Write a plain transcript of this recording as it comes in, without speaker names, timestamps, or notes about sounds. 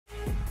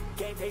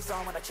game face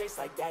on when I chase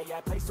like that. Yeah,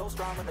 I play so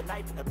strong with a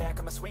knife in the back.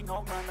 I'ma swing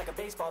home run like a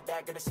baseball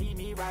bat. Gonna see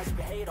me rise, you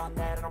can hate on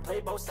that. I don't play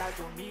both sides,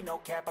 doing me no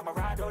cap. I'ma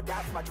ride or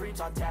die for my dreams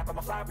on tap.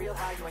 I'ma fly real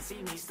high, you ain't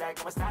see me slack.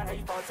 No, it's not how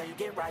you fall, it's how you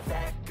get right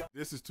back.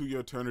 This is To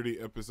Your Eternity,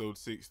 episode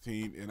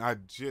 16, and I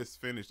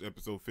just finished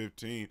episode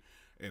 15,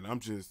 and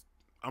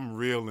I'm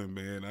reeling,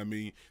 man. I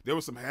mean, there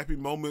were some happy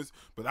moments,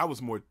 but I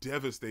was more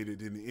devastated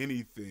than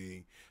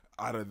anything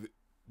out of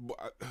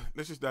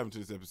let's just dive into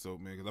this episode,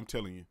 man, because I'm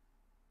telling you,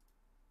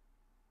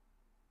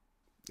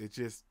 it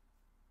just,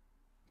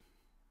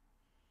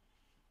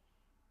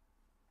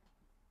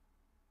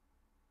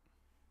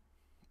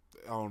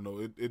 I don't know,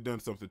 it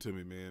done something to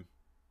me, man.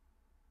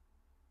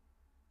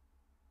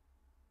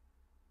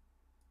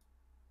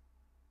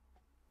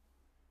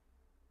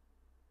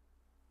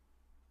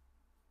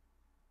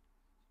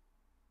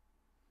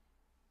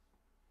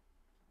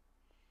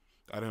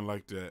 I didn't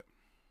like that.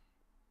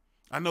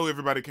 I know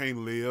everybody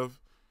can't live,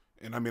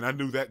 and I mean, I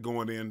knew that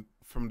going in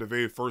from the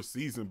very first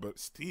season, but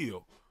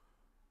still,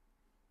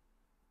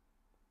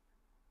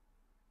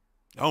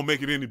 I don't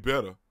make it any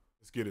better.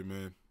 Let's get it,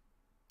 man.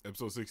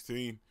 Episode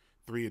 16,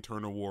 3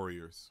 Eternal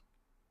Warriors.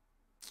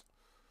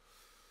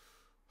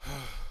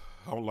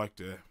 I don't like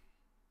that.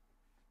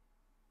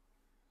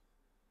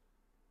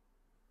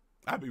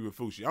 I be with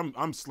Fushi.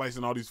 I'm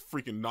slicing all these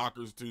freaking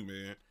knockers too,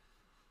 man.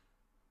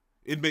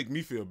 It make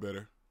me feel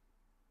better.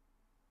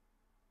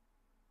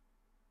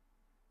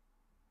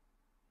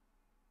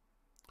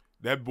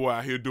 That boy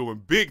out here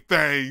doing big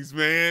things,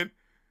 man.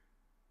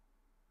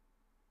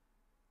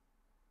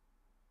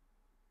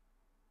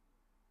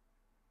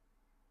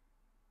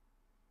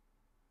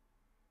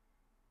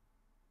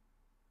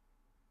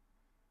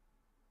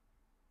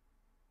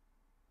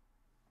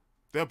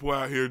 That boy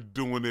out here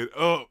doing it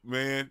up,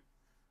 man.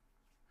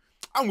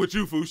 I'm with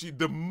you, Fushi.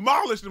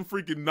 Demolish them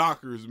freaking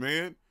knockers,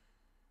 man.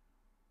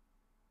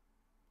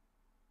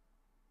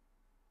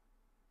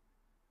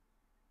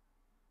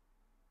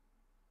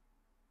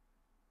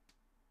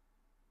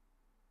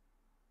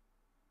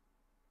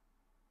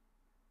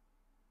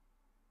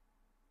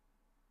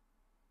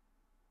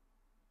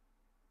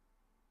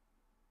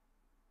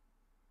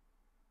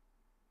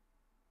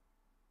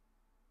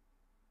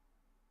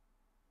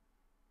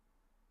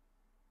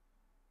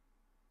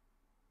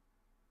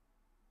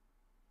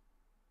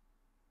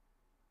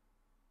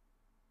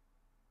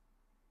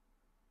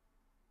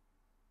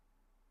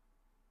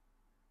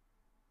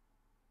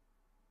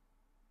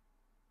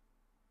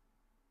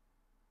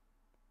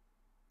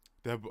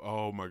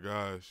 Oh my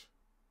gosh.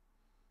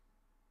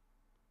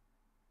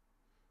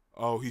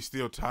 Oh, he's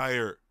still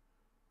tired.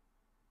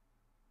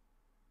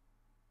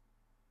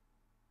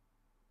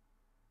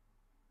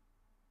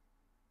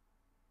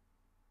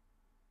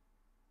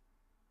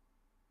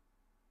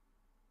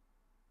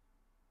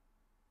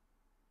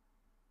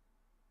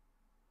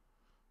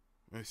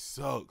 It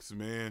sucks,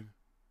 man.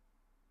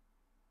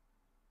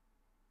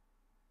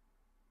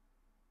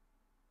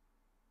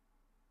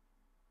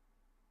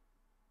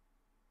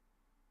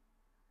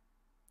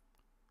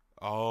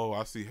 Oh,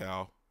 I see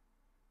how.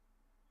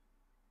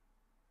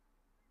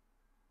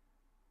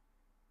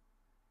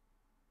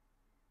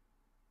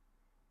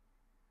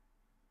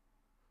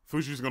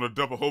 Fushi's gonna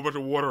dump a whole bunch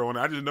of water on it.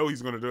 I just know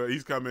he's gonna do it.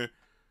 He's coming.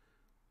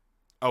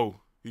 Oh,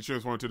 he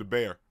transformed to the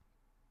bear.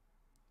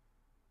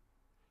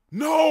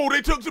 No,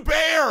 they took the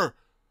bear!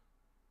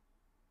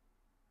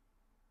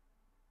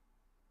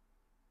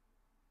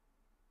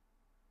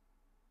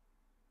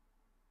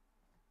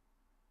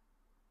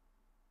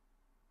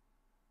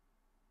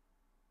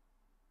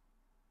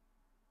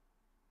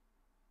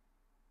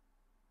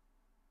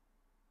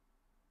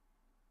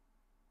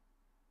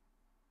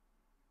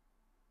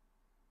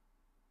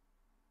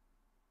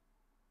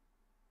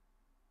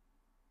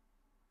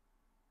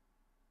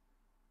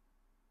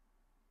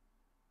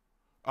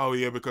 Oh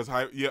yeah, because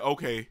yeah,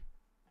 okay.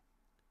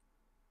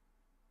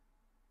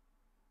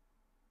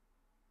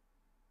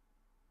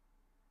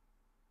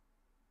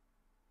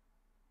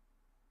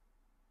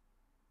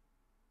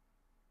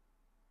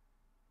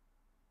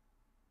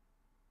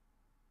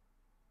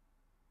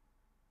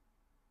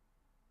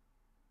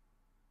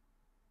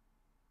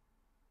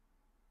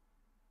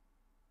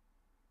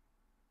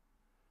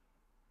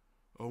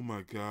 Oh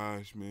my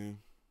gosh, man.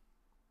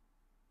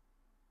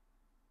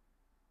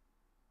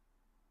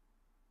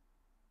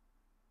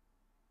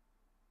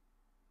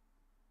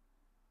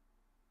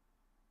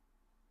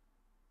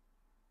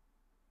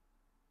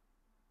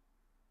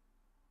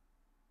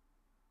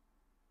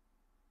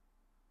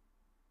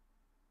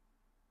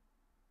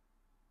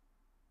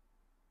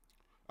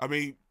 I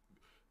mean,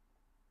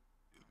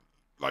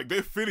 like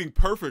they're fitting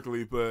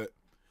perfectly, but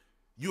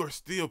you are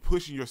still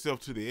pushing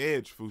yourself to the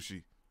edge,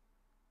 Fushi.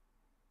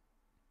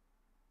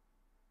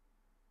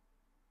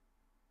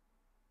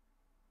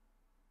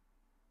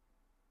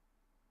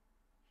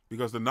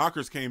 Because the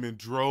knockers came in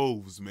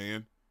droves,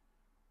 man.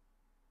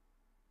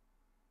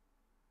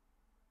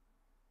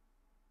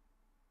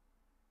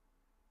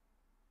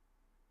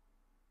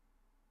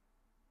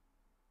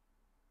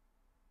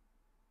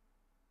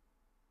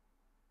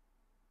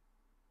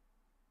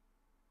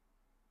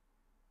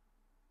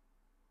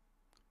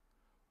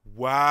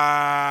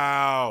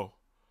 Wow.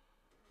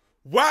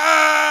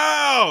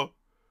 Wow.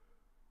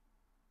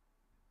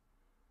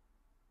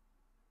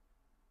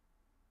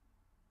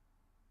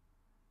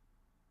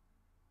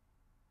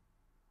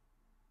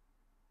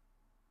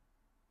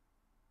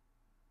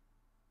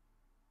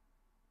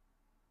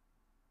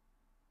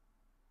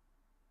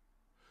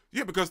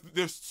 Yeah, because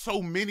there's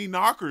so many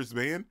knockers,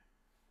 man.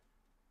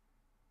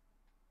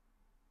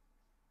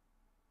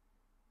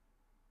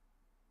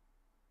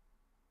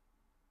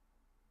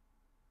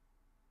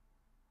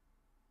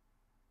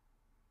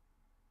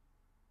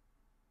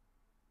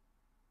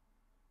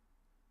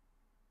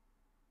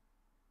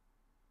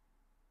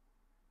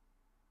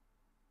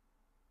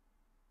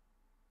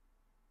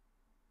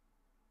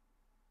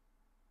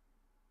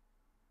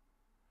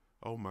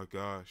 Oh my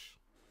gosh.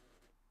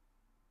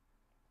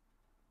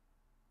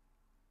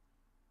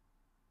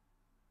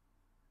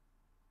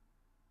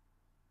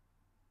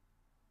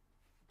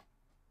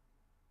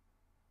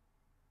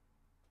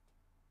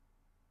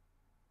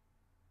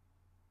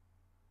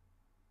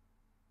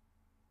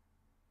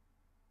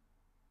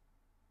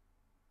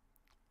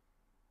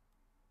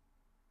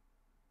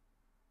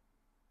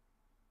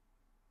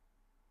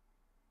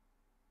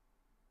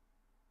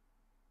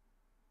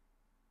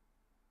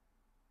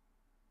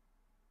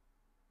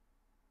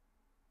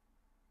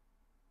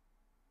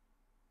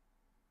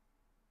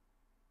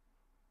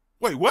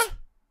 Wait, what?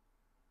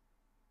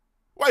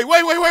 Wait.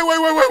 Wait,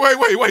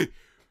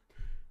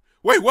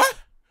 what?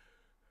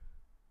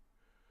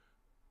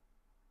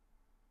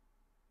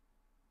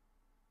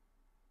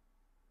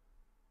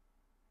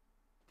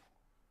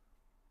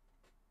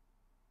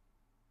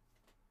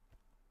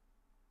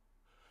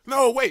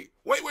 No, wait.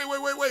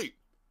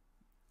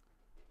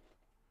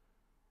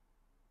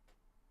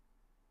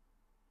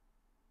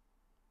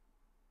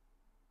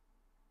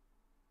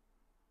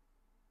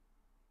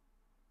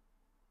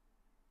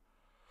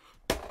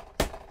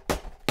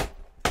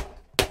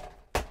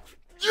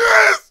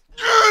 Yes!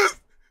 Yes!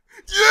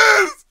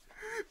 Yes!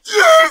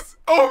 Yes!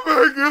 Oh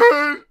my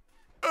god!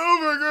 Oh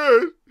my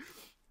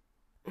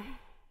god!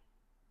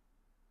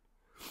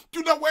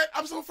 You know what?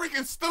 I'm so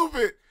freaking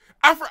stupid.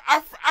 I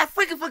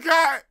freaking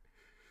forgot.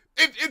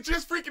 It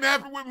just freaking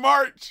happened with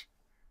March.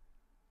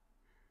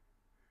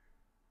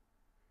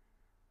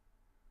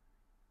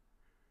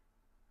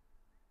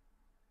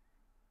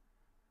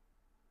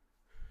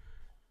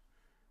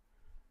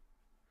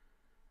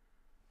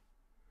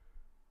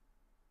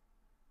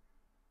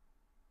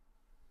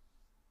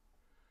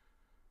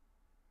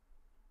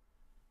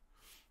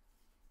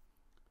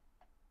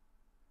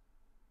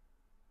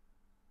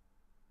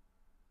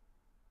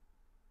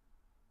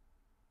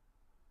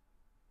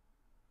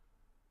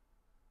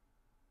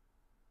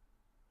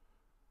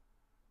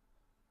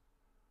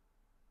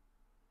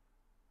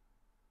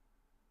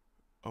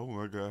 Oh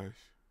my gosh.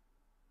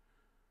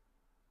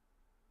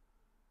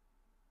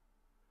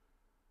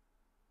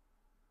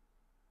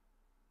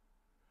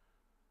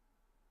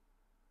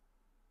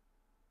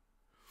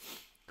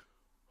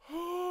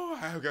 Oh,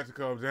 I have got to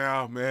calm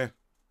down, man.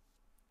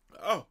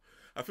 Oh,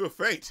 I feel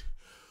faint.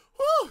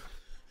 Whew.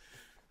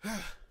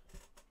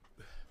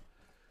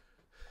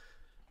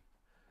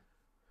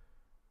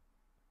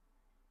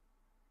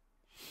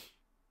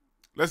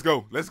 Let's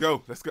go. Let's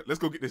go. Let's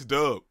go get this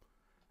dub.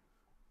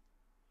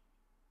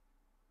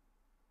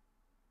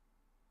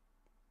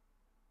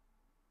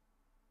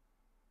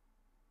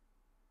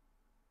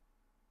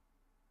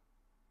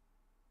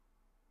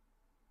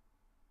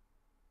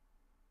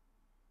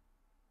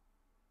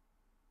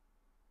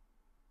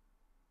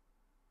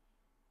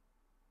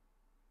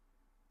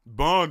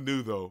 Bond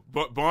knew though.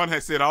 But Bond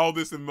had set all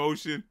this in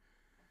motion.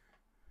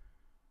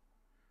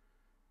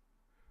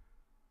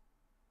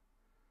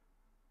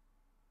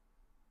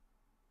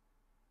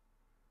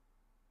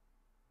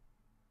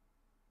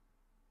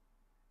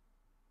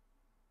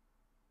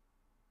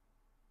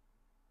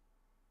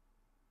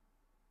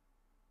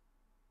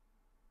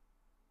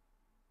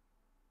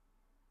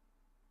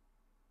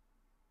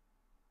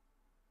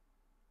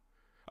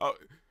 Oh,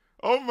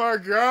 oh my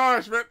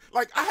gosh, man!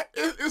 Like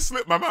it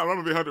slipped my mind.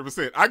 I'm gonna be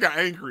 100%. I got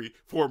angry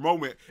for a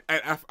moment,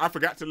 and I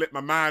forgot to let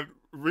my mind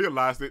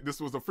realize that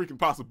this was a freaking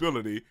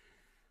possibility.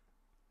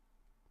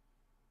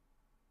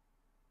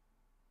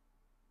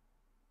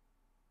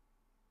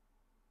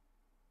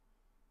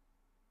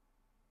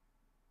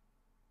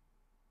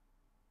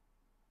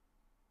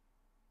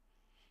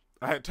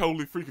 I had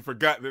totally freaking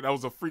forgotten that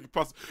was a freaking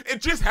possibility.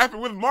 It just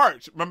happened with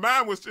March. My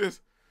mind was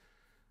just.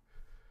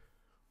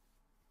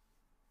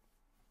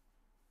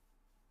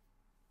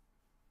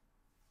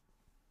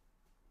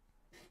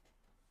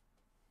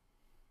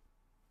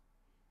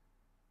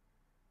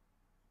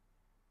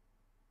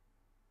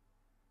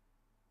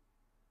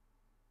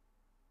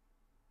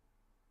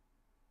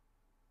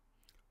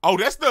 Oh,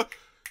 that's the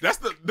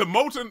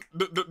molten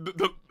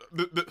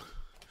the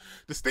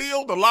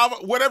steel, the lava,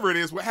 whatever it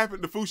is. What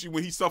happened to Fushi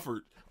when he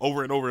suffered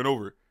over and over and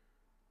over?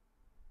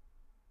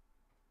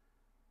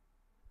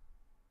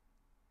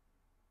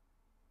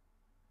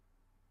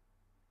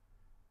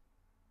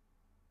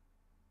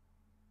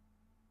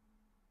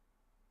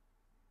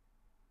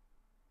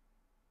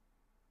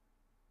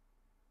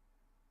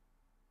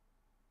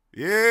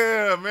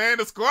 Yeah, man,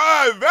 the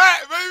squad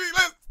back, baby.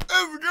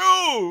 Let's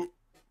go.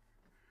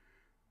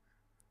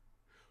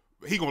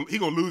 He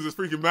gonna lose his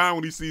freaking mind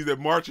when he sees that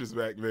March is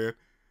back, man.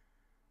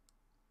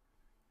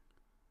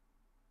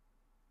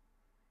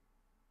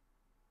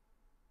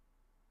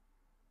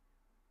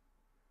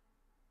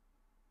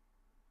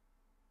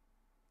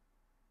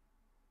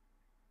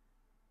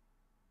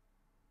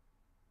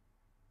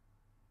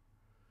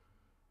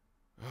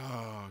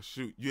 Oh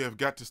shoot! You have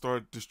got to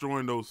start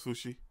destroying those,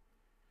 Fushi.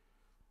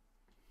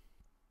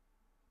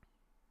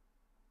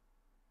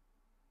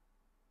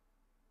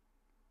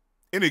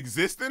 In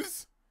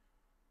existence?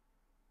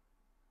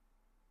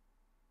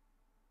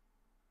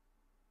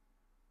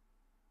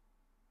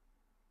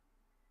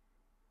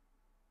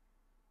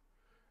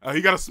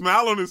 He got a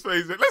smile on his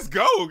face. Let's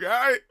go,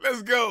 guy.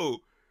 Let's go.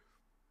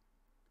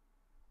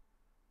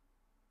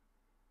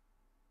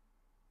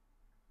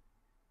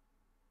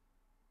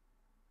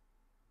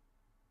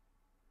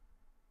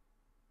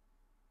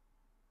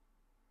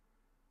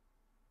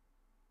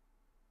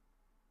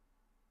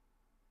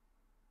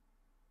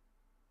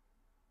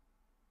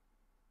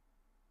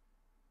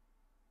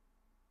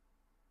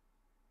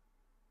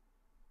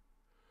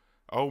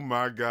 Oh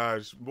my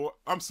gosh, boy!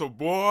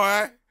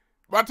 Boy.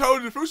 I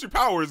told you, the Fushi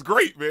power is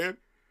great, man.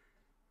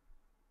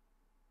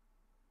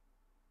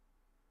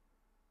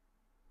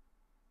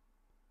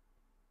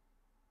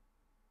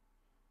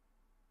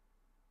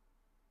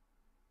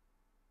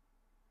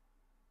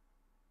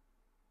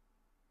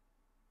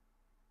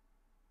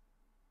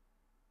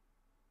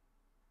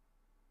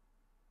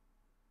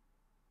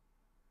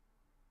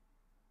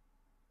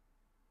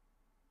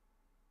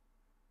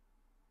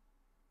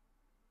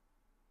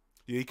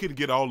 Yeah, he couldn't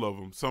get all of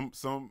them.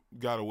 Some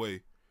got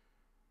away.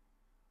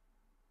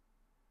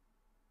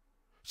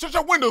 Shut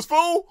your windows,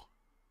 fool!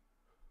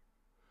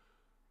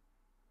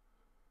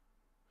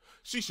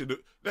 She should.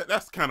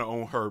 That's kind of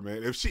on her,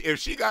 man. If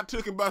she got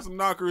taken by some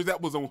knockers,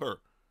 that was on her.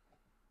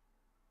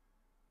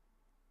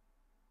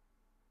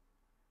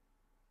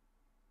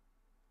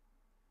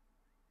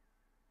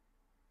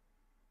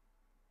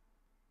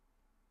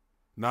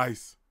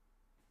 Nice.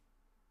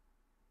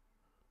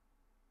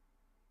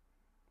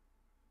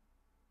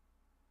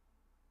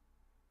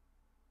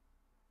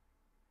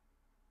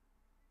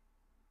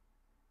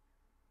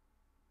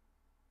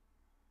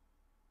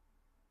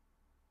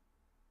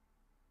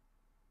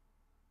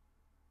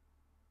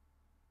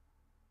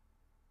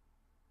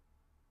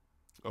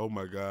 Oh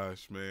my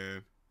gosh,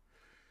 man.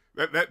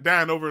 That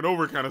dying over and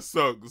over kind of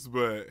sucks,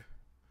 but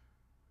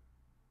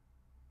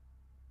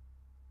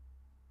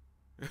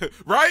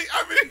right?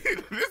 I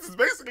mean, this is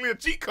basically a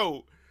cheat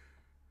code.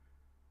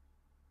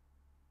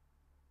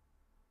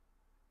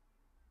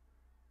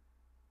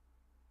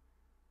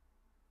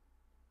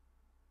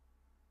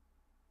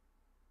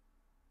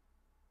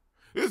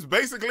 This is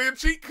basically a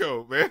cheat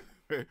code, man.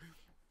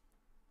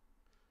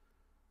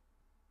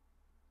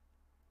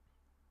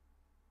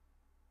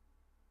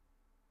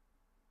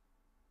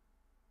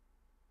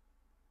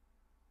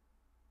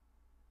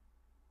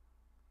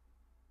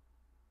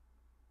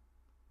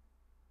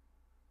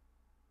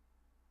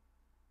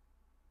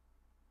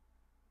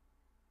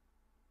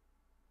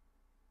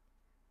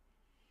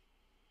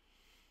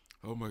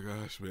 Oh my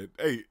gosh, man.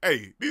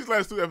 Hey, these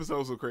last two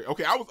episodes were crazy.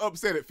 Okay, I was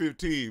upset at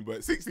 15,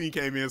 but 16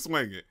 came in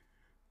swinging.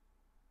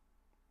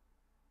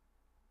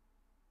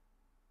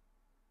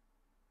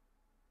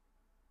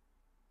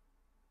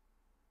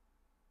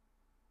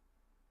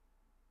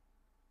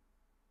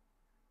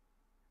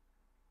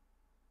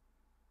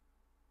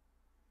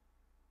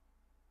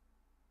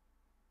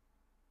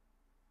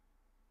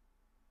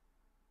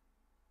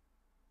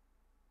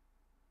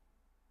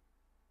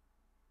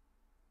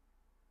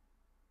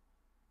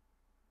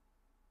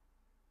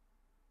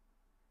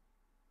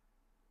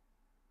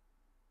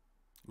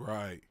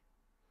 Right.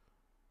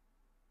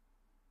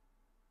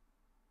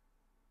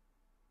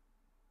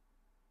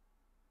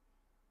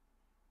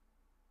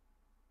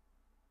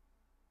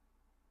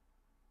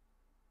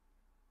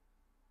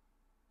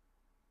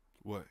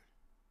 What?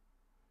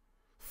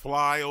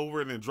 Fly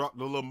over and then drop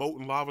the little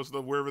molten lava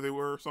stuff wherever they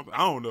were or something? I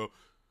don't know.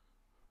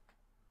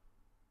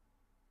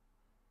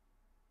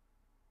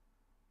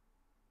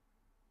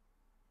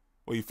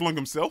 Well, he flung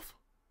himself?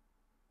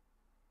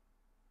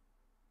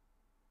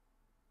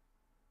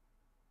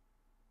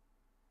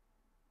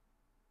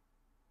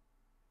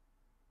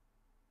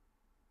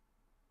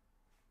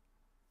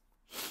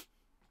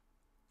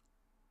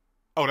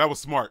 Oh, that was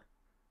smart.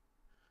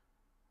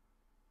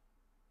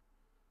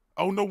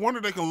 Oh, no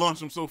wonder they can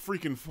launch him so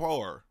freaking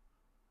far.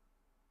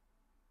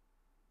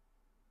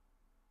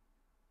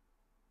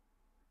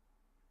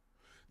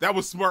 That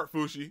was smart,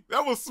 Fushi.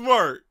 That was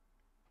smart.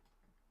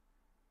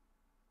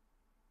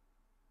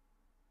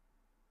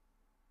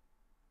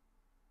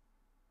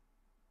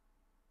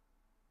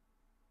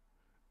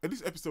 And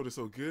this episode is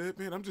so good,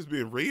 man. I'm just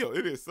being real.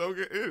 It is so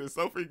good. It is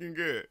so freaking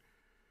good.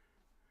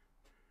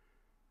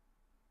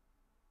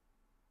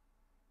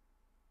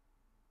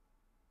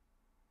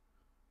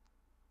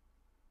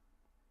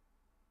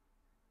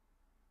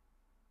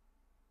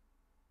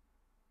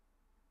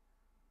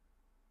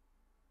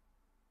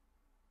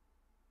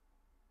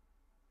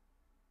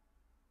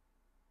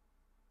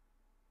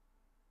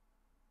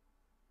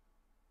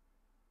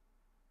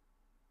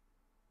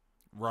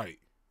 Right.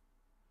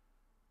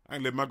 I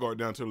ain't let my guard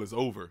down till it's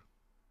over.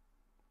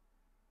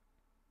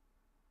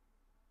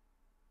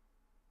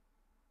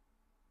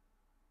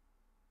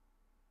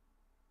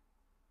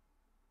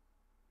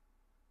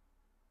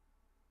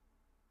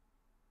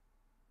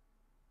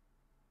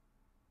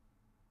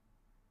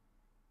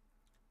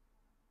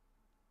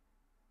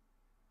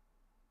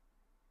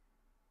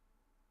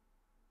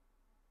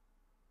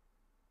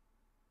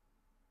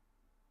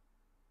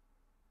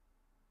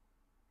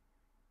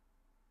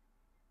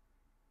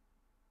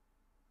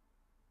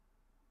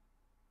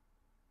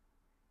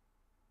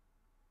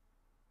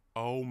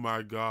 Oh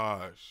my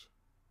gosh.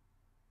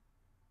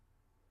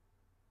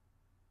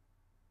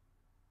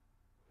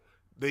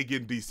 They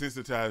getting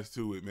desensitized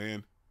to it,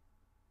 man.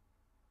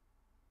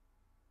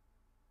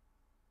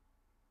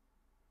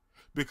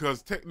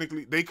 Because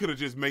technically they could have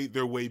just made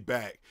their way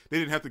back. They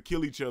didn't have to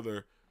kill each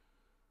other.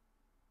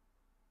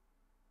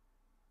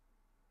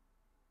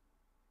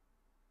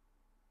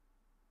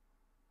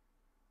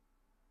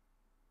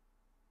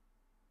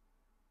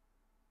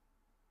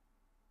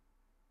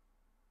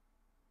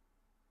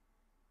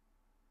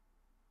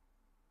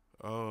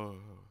 Oh.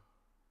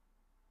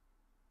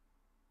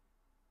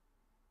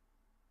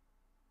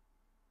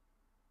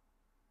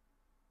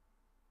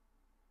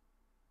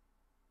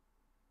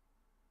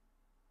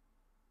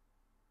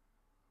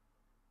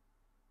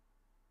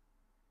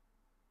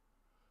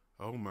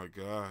 Oh my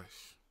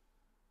gosh.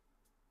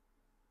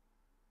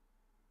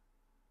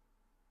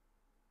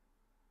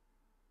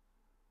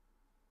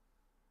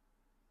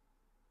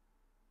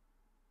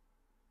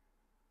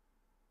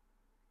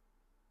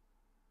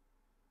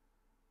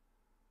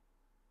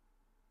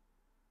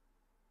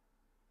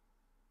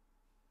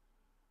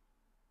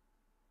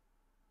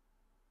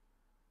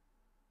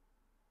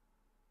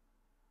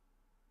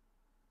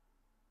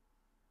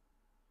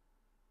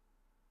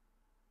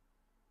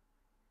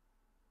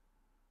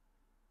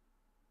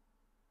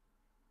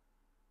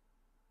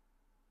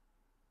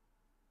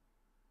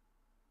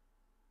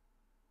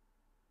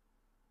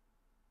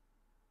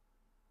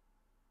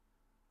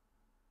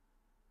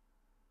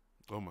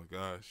 Oh my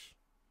gosh.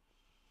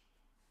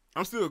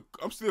 I'm still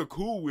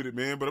cool with it,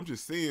 man, but I'm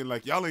just saying,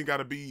 like, y'all ain't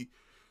gotta be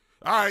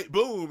all right,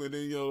 boom, and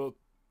then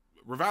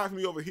revive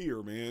me over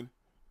here, man.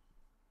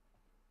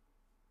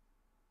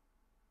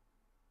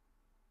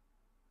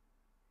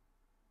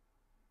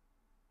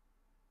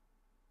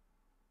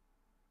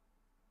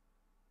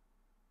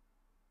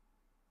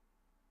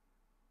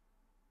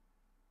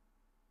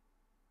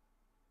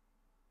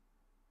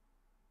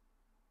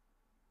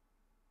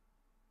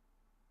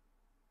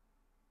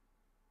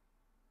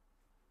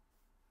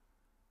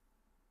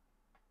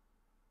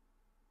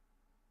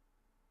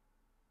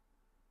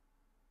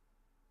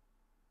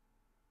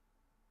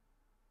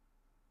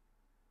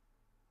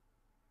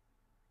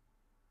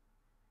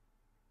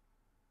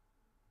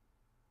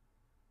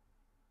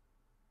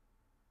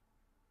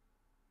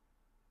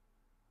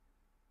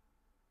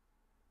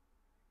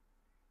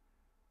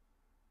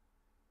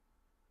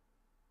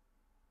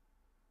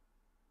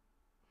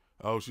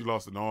 Oh, she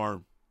lost an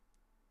arm.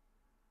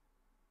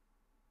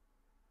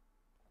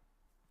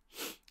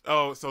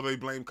 Oh, so they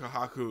blame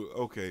Kahaku.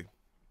 Okay.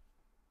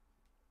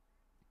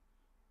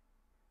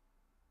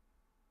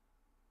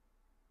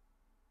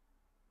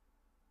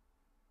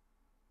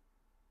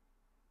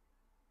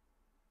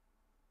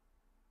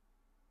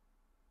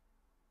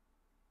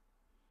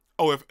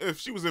 Oh, if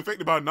she was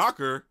infected by a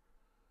knocker.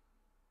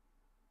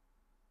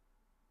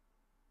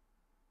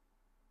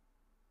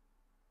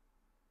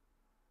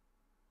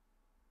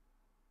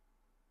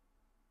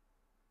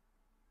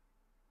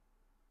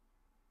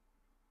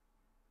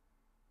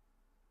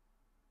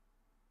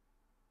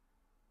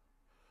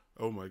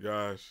 Oh my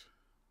gosh.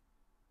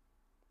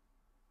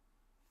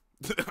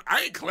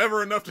 I ain't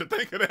clever enough to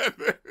think of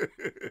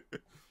that.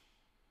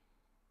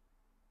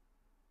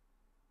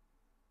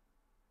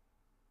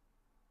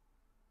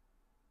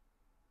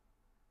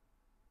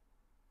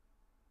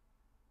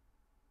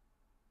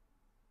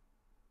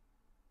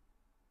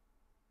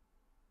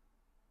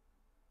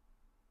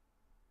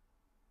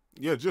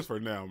 Yeah, just for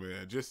now,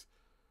 man. Just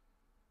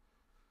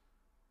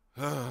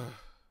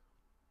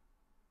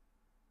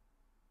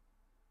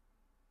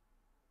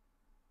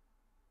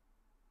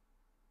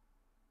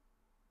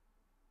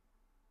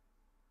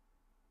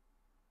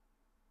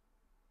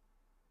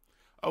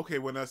okay.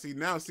 When I see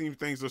now, it seems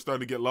things are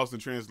starting to get lost in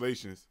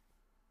translations.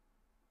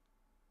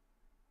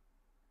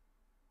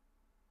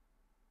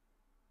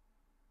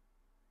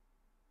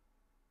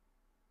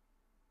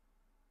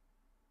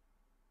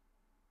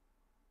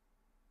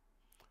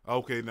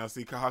 Okay, now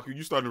see, Kahaku,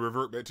 you starting to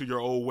revert back to your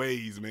old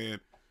ways, man.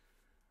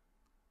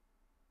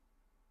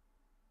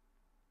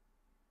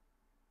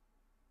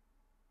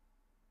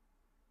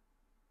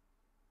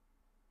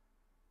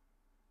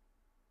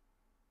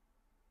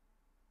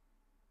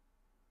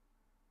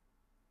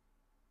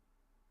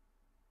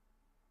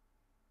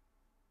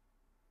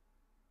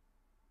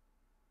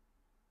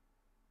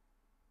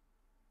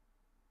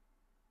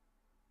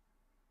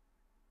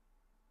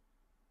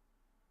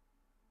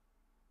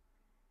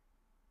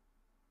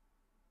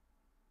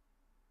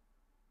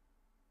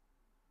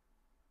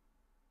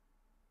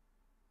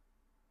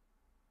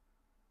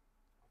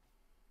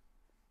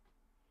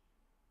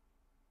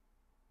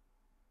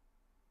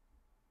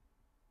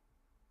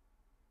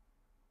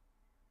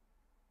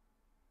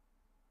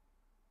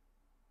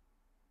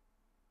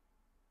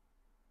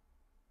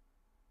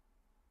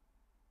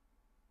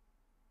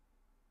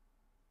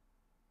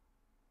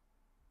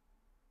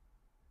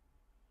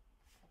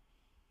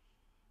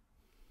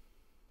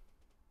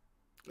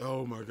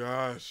 Oh my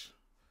gosh.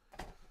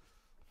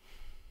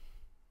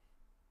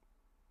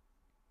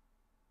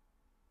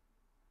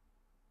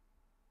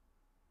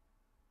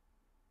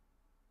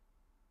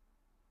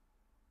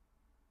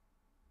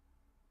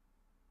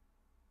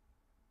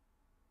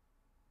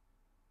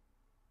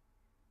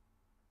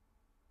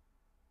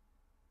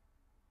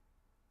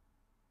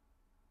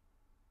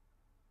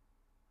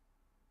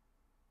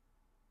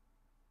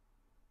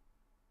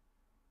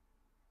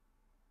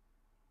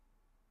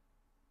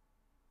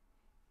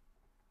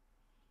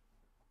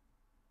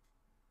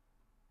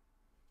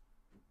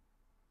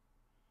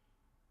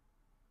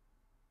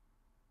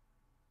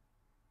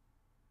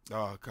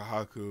 Oh,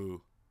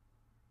 Kahaku.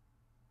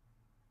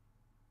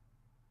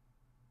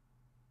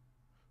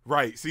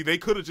 Right. See, they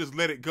could have just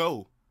let it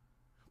go,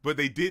 but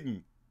they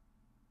didn't.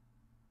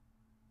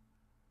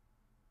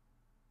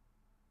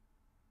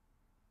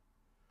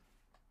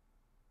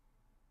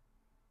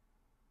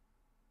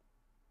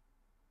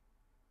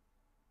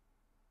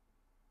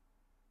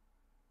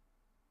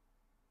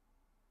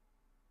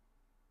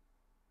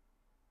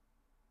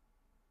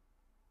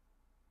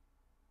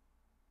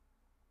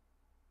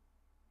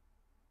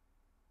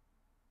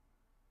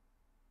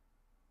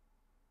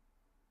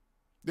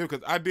 Yeah,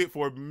 because I did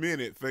for a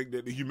minute think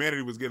that the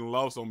humanity was getting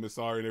lost on Miss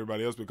Sari and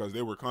everybody else because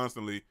they were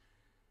constantly.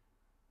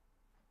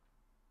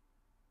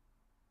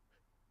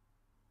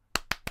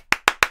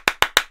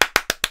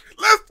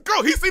 Let's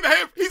go. He see the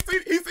hand. He see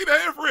the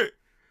handprint.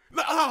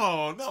 No,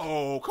 oh,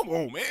 no, come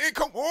on, man,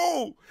 come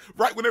on.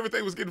 Right when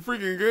everything was getting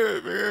freaking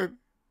good, man.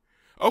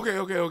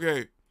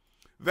 Okay.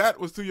 That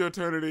was To Your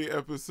Eternity,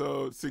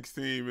 episode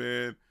 16,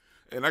 man.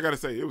 And I gotta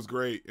say, it was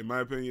great. In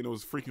my opinion, it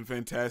was freaking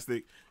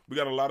fantastic. We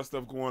got a lot of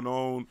stuff going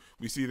on.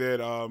 We see that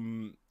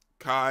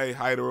Kai,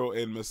 Hydro,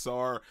 and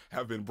Masar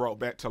have been brought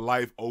back to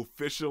life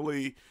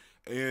officially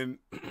and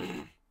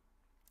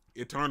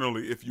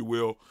eternally, if you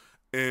will.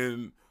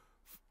 And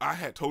I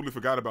had totally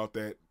forgot about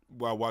that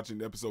while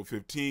watching episode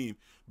 15,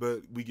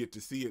 but we get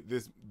to see it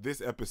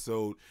this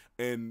episode.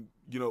 And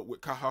you know, with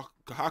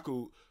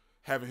Kahaku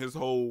having his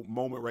whole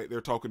moment right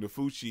there, talking to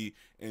Fushi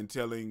and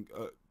telling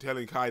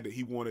Kai that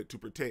he wanted to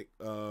protect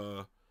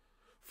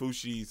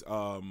Fushi's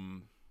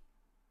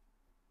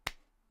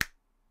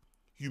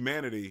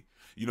humanity.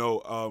 You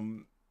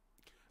know,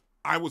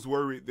 I was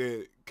worried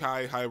that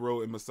Kai,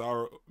 Hyro, and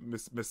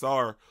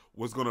Masar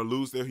was going to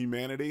lose their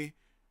humanity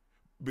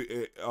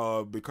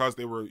because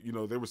they were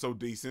so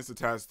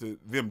desensitized to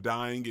them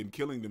dying and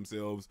killing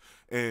themselves.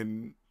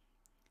 And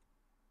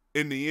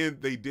in the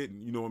end, they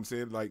didn't. You know what I'm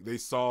saying? Like, they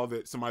saw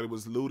that somebody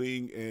was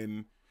looting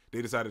and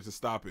they decided to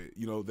stop it.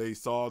 You know, they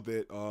saw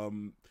that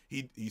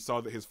he saw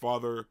that his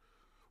father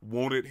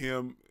wanted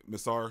him,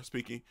 Masar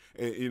speaking,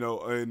 and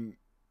and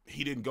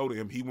he didn't go to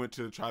him. He went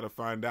to try to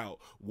find out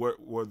what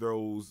were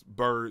those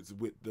birds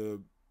with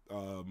the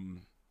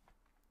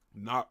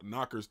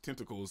knockers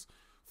tentacles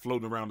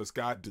floating around the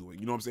sky doing.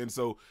 You know what I'm saying?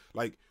 So,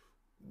 like,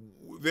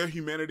 their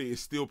humanity is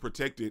still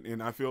protected,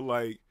 and I feel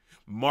like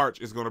March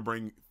is going to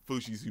bring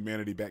Fushi's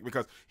humanity back,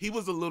 because he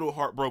was a little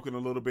heartbroken a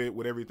little bit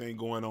with everything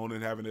going on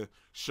and having to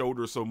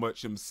shoulder so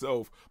much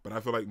himself. But I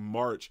feel like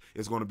March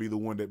is going to be the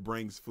one that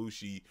brings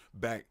Fushi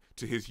back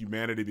to his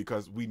humanity,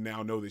 because we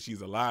now know that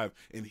she's alive,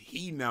 and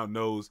he now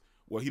knows.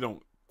 Well, he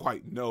don't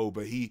quite know,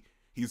 but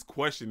he's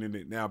questioning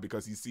it now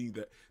because he sees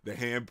the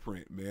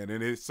handprint, man,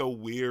 and it's so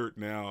weird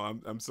now.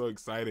 I'm so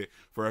excited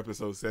for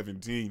episode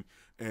 17,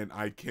 and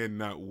I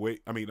cannot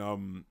wait. I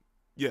mean,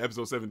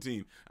 episode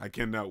 17. I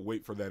cannot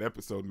wait for that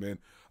episode, man.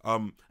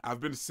 I've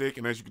been sick,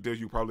 and as you can tell,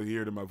 you probably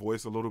hear it in my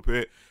voice a little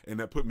bit, and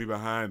that put me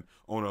behind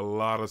on a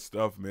lot of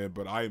stuff, man.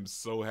 But I am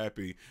so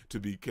happy to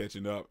be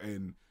catching up,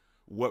 and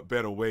what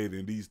better way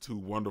than these two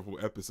wonderful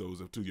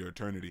episodes of To Your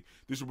Eternity.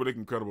 This is really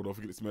incredible. Don't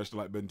forget to smash the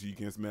like button till you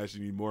can't smash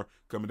it anymore.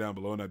 Comment down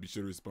below, and I'll be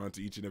sure to respond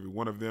to each and every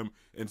one of them,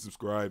 and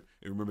subscribe.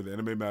 And remember that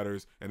anime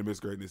matters, anime is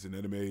greatness, and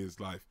anime is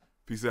life.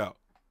 Peace out.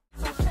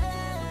 I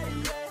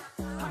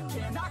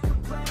cannot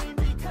complain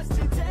because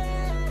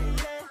today,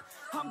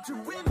 I'm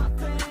doing my